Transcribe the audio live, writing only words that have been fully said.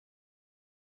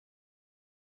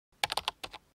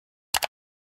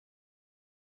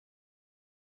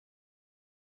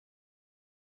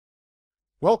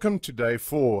Welcome to day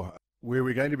 4, where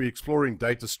we're going to be exploring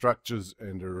data structures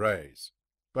and arrays.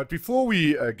 But before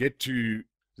we get to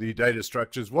the data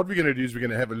structures, what we're going to do is we're going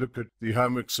to have a look at the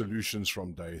homework solutions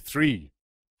from day 3.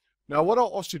 Now, what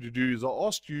I asked you to do is I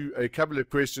asked you a couple of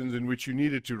questions in which you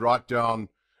needed to write down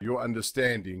your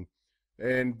understanding.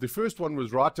 And the first one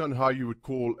was write down how you would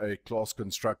call a class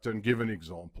constructor and give an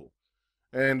example.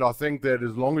 And I think that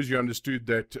as long as you understood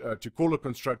that to call a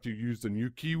constructor, you use the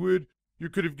new keyword. You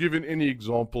could have given any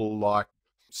example like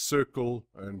circle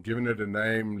and given it a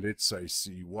name. Let's say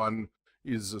C1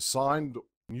 is assigned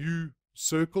new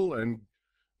circle and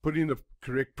put in the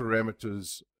correct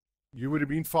parameters. You would have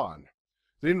been fine.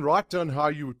 Then write down how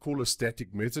you would call a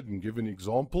static method and give an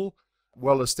example.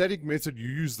 Well, a static method, you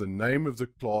use the name of the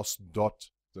class dot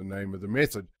the name of the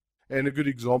method. And a good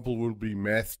example will be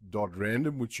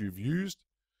math.random, which you've used.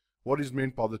 What is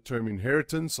meant by the term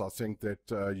inheritance? I think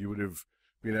that you would have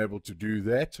been able to do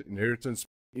that. Inheritance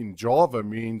in Java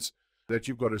means that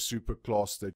you've got a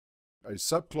superclass that a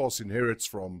subclass inherits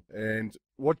from. And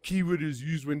what keyword is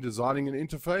used when designing an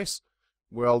interface?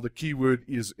 Well, the keyword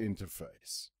is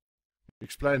interface.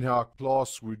 Explain how a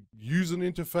class would use an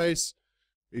interface.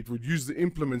 It would use the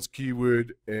implements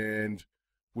keyword and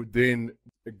would then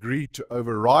agree to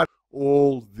override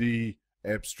all the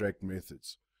abstract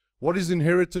methods. What is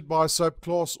inherited by a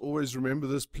subclass? Always remember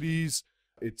this, please.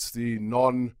 It's the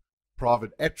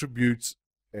non-private attributes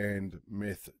and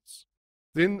methods.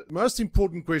 Then the most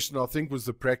important question, I think, was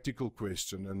the practical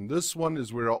question. And this one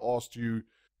is where I asked you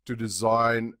to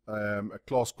design a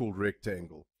class called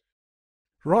rectangle.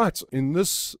 Right, in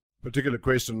this particular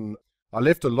question, I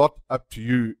left a lot up to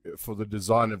you for the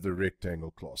design of the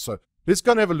rectangle class. So let's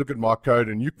go and have a look at my code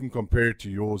and you can compare it to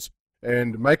yours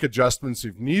and make adjustments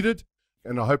if needed.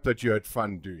 And I hope that you had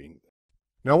fun doing that.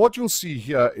 Now what you'll see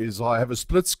here is I have a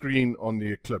split screen on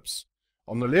the Eclipse.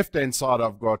 On the left hand side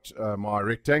I've got my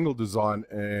rectangle design,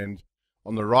 and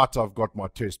on the right I've got my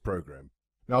test program.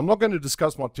 Now I'm not going to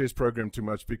discuss my test program too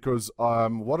much because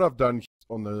what I've done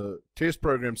on the test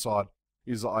program side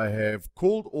is I have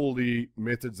called all the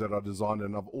methods that I designed,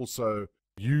 and I've also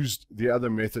used the other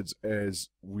methods as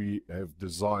we have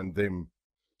designed them.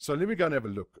 So let me go and have a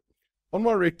look. On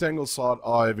my rectangle side,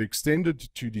 I've extended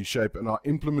 2D shape and I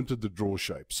implemented the draw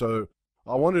shape. So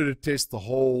I wanted to test the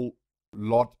whole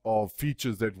lot of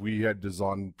features that we had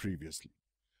designed previously.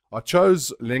 I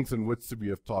chose length and width to be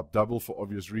of type double for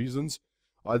obvious reasons.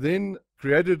 I then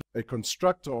created a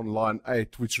constructor on line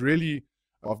 8, which really,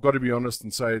 I've got to be honest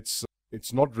and say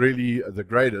it's not really the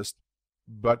greatest,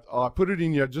 but I put it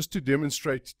in here just to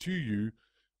demonstrate to you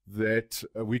that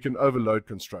we can overload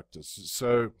constructors.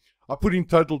 So I put in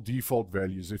total default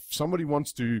values. If somebody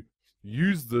wants to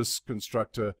use this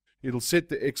constructor, it'll set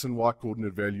the X and Y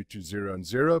coordinate value to 0 and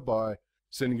 0 by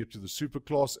sending it to the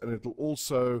superclass, and it'll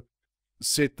also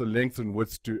set the length and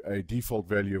width to a default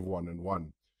value of 1 and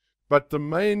 1. But the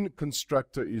main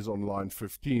constructor is on line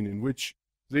 15, in which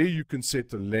there you can set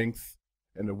the length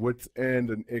and a width and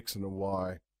an X and a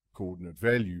Y coordinate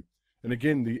value. And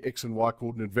again, the X and Y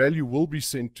coordinate value will be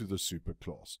sent to the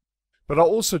superclass. But I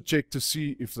also check to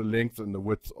see if the length and the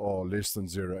width are less than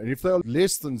 0. And if they are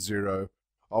less than 0,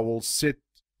 I will set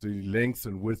the length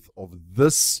and width of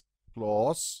this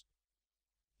class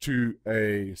to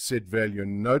a set value.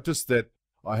 And notice that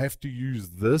I have to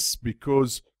use this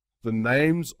because the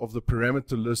names of the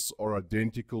parameter lists are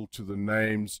identical to the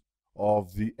names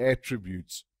of the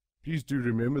attributes. Please do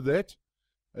remember that.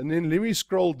 And then let me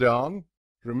scroll down.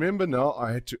 Remember now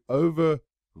I had to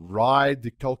override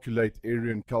the calculate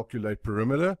area and calculate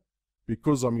perimeter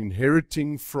because I'm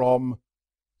inheriting from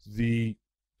the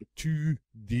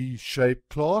 2D shape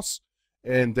class,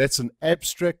 and that's an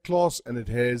abstract class and it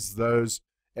has those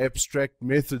abstract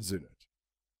methods in it.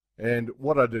 And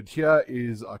what I did here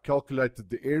is I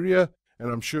calculated the area,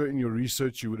 and I'm sure in your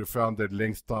research you would have found that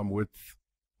length time width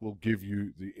will give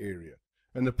you the area.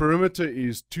 And the perimeter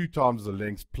is 2 times the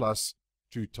length plus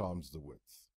 2 times the width.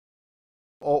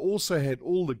 I also had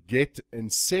all the get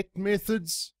and set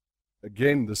methods.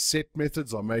 Again, the set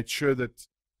methods, I made sure that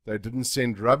they didn't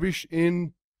send rubbish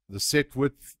in. The set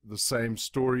width, the same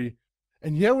story.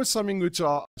 And here was something which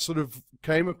I sort of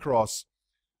came across,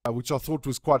 which I thought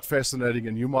was quite fascinating,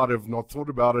 and you might have not thought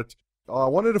about it. I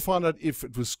wanted to find out if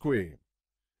it was square.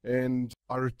 And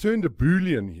I returned a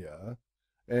Boolean here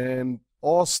and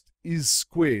asked is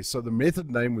square. So the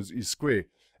method name was is square.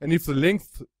 And if the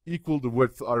length equaled the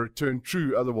width, I returned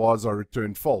true, otherwise I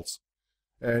returned false.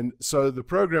 And so the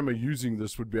programmer using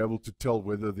this would be able to tell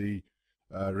whether the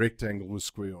rectangle was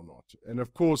square or not. And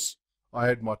of course, I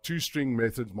had my toString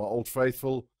methods, my old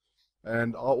faithful,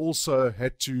 and I also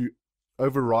had to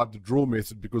override the draw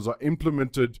method because I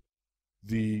implemented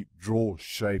the draw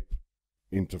shape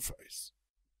interface.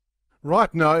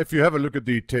 Right now, if you have a look at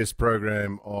the test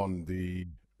program on the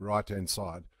right-hand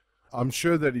side, I'm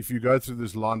sure that if you go through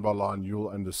this line by line, you'll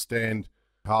understand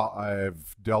how I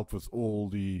have dealt with all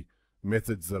the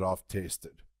methods that I've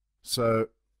tested. So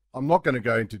I'm not going to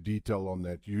go into detail on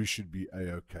that. You should be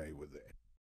A-okay with that.